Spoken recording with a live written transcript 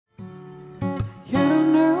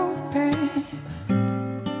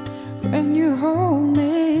you hold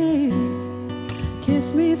me,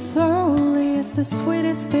 kiss me slowly, it's the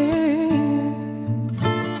sweetest thing.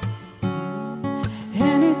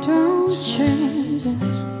 And it don't change.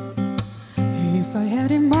 If I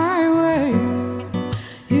had it my way,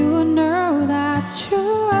 you would know that you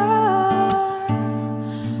are.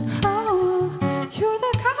 Oh, you're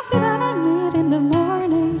the coffee that I need in the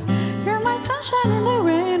morning. You're my sunshine in the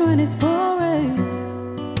rain when it's pouring.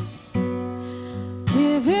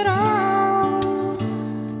 Give it all.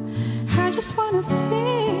 I just wanna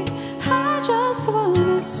see, I just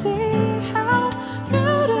wanna see how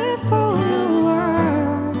beautiful you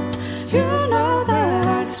are. You know that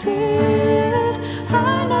I see it,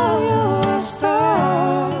 I know you're a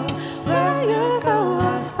star. Where you go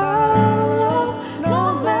I follow,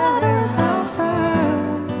 no matter how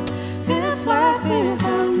far. If life is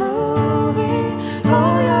a movie,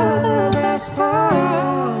 oh, you're the best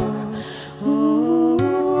part. Ooh,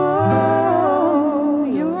 oh,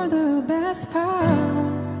 you're the best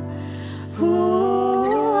part. Ooh,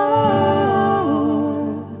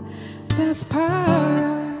 oh, best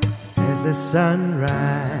part. It's the sunrise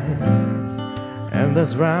and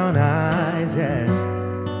those brown eyes, yes.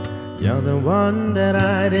 You're the one that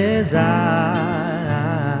I desire.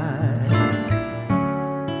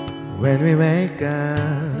 When we wake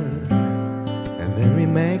up and when we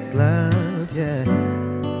make love, yeah,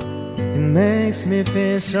 it makes me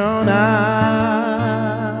feel so nice.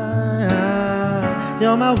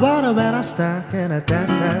 You're my water when I'm stuck in a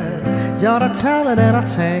desert. You're the talent that I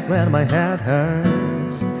take when my head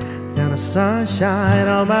hurts. You're the sunshine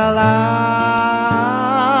of my life.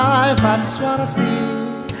 I just wanna see,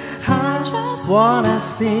 I just wanna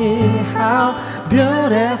see how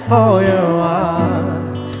beautiful you are.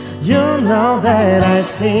 You know that I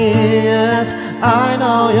see it, I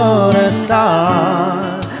know you're a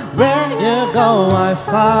star. Where you go I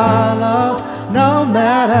follow, no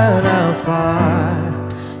matter how far.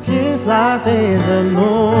 If life is a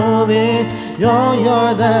movie,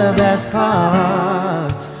 you're the best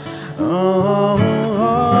part. Oh, oh,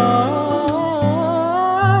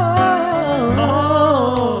 oh,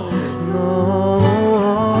 oh, no,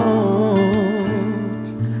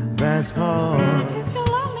 best part. If you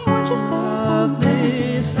love me, won't you say something?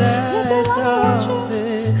 Please say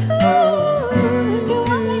something. If you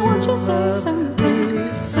love me, won't you say something?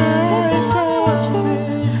 Please say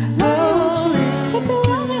something. If you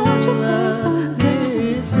love me, won't you say something?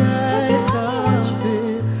 Please say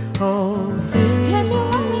something. Oh, If you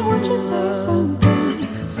love me, won't you say something?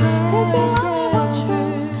 say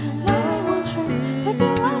something. If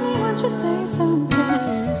you love me, won't you say something?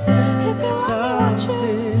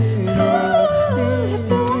 If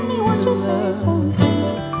you love me, won't you say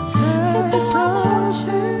something? Say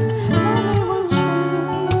something.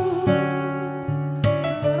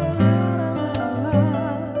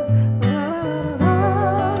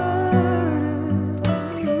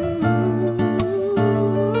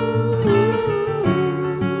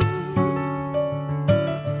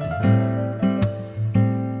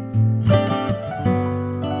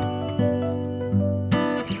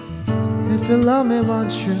 If you love me,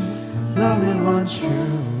 want you, love me, want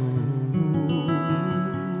you.